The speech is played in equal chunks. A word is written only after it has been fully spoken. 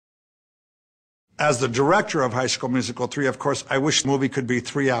As the director of High School Musical 3, of course, I wish the movie could be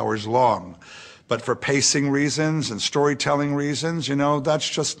 3 hours long. But for pacing reasons and storytelling reasons, you know, that's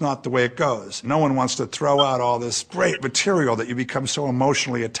just not the way it goes. No one wants to throw out all this great material that you become so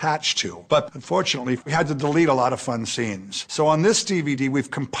emotionally attached to. But unfortunately, we had to delete a lot of fun scenes. So on this DVD,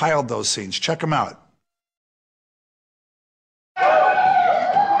 we've compiled those scenes. Check them out.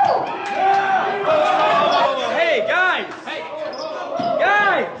 Hey, guys! Hey!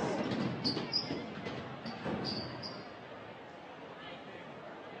 Guys!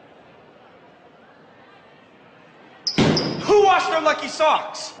 Who washed our lucky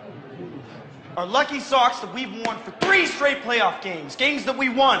socks? Our lucky socks that we've worn for 3 straight playoff games. Games that we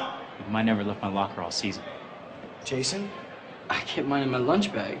won. I might never lift my locker all season. Jason? I kept mine in my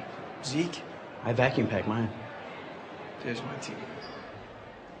lunch bag. Zeke? I vacuum packed mine. There's my team.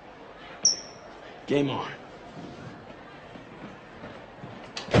 Game on.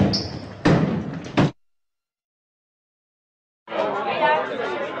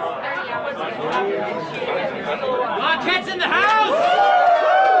 Blockheads in the house!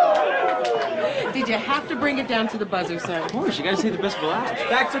 Did you have to bring it down to the buzzer, sir? Of course, you gotta see the best for last.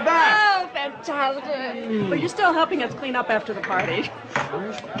 Back to back! Oh, fantastic. But you're still helping us clean up after the party.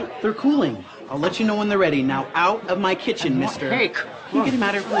 They're cooling. I'll let you know when they're ready. Now out of my kitchen, mister. Hey, can you get him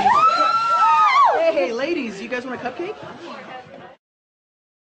out of here, please? Hey, ladies, you guys want a cupcake?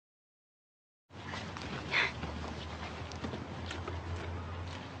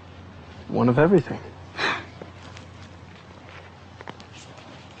 One of everything.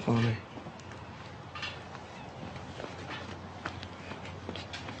 Funny.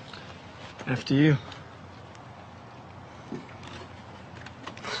 After you.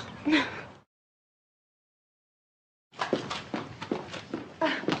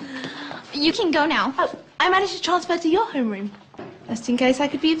 You can go now. Oh, I managed to transfer to your homeroom, just in case I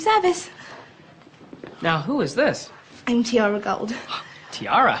could be of service. Now, who is this? I'm Tiara Gold.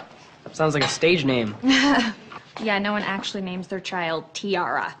 Tiara. Sounds like a stage name. Yeah, no one actually names their child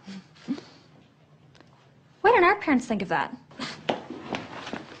Tiara. Why didn't our parents think of that?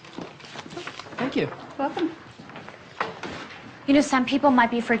 Thank you. Welcome. You know, some people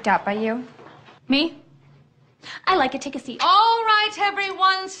might be freaked out by you. Me? I like it. Take a seat. All right,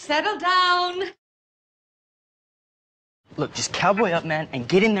 everyone, settle down. Look, just cowboy up, man, and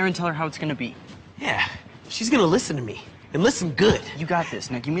get in there and tell her how it's gonna be. Yeah, she's gonna listen to me. And listen good. You got this.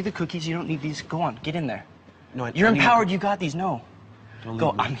 Now give me the cookies. You don't need these. Go on, get in there. No, You're empowered. You got these. No. Don't Go.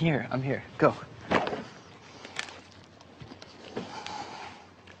 leave me. I'm here. I'm here. Go.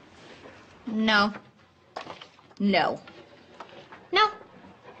 No. No. No.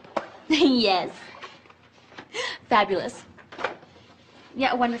 Yes. Fabulous.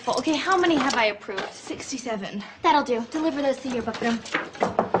 Yeah, wonderful. Okay, how many have I approved? 67. That'll do. Deliver those to your book room.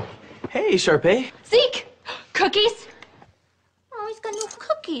 Hey, Sharpay. Zeke! Cookies? Oh, he's got no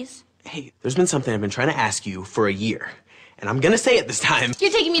cookies. Hey, there's been something I've been trying to ask you for a year. And I'm gonna say it this time. You're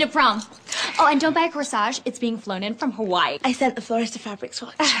taking me to prom. Oh, and don't buy a corsage. It's being flown in from Hawaii. I sent the florist a fabric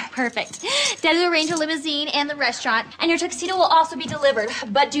swatch. Perfect. Dad will arrange a limousine and the restaurant. And your tuxedo will also be delivered.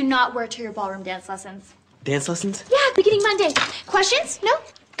 But do not wear it to your ballroom dance lessons. Dance lessons? Yeah, beginning Monday. Questions? No?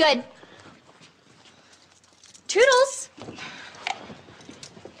 Good. Toodles.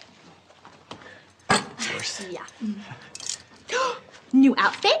 Of course. Yeah. New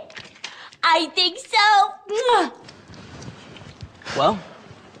outfit? I think so. Mwah. Well,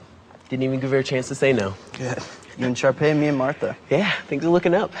 didn't even give her a chance to say no. Good. You and Sharpay, me and Martha. Yeah, things are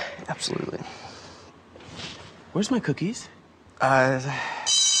looking up. Absolutely. Where's my cookies?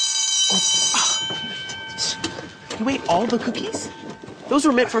 You ate all the cookies? Those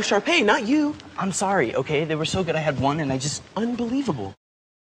were meant for Sharpay, not you. I'm sorry, okay? They were so good I had one and I just... Unbelievable.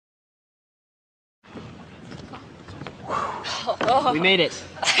 We made it.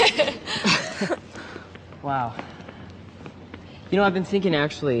 Wow. You know, I've been thinking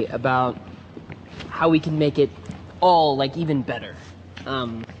actually about how we can make it all, like, even better.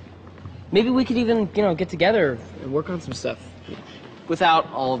 Maybe we could even, you know, get together and work on some stuff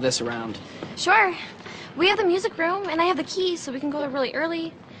without all of this around. Sure. We have the music room, and I have the keys, so we can go there really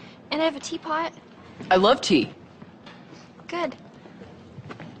early. And I have a teapot. I love tea. Good.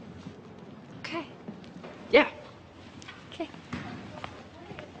 Okay. Yeah. Okay.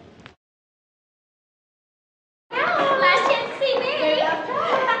 Last chance to see me.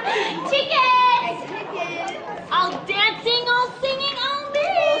 Tickets! All dancing, all singing, all me.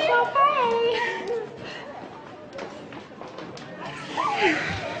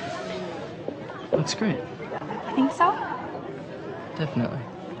 That's great. I think so. Definitely.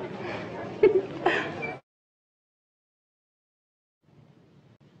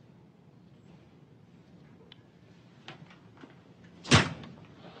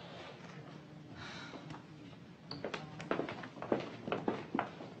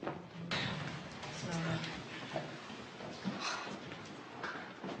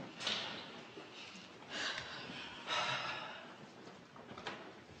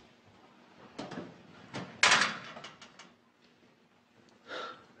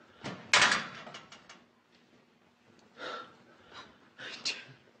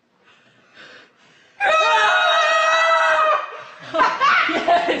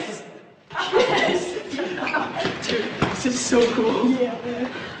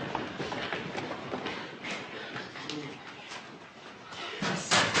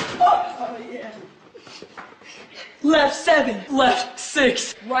 yeah. Left 7. Left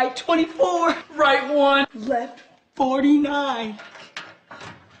 6. Right 24. Right 1. Left 49.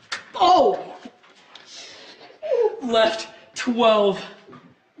 Oh! Left 12.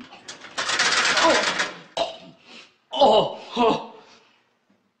 Oh.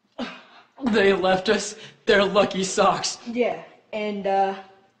 They left us their lucky socks. Yeah, and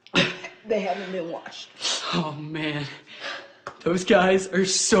they haven't been washed. Oh man, those guys are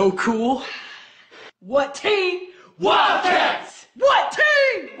so cool. What team? Wildcats! What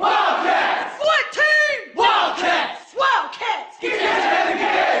team? Wildcats! What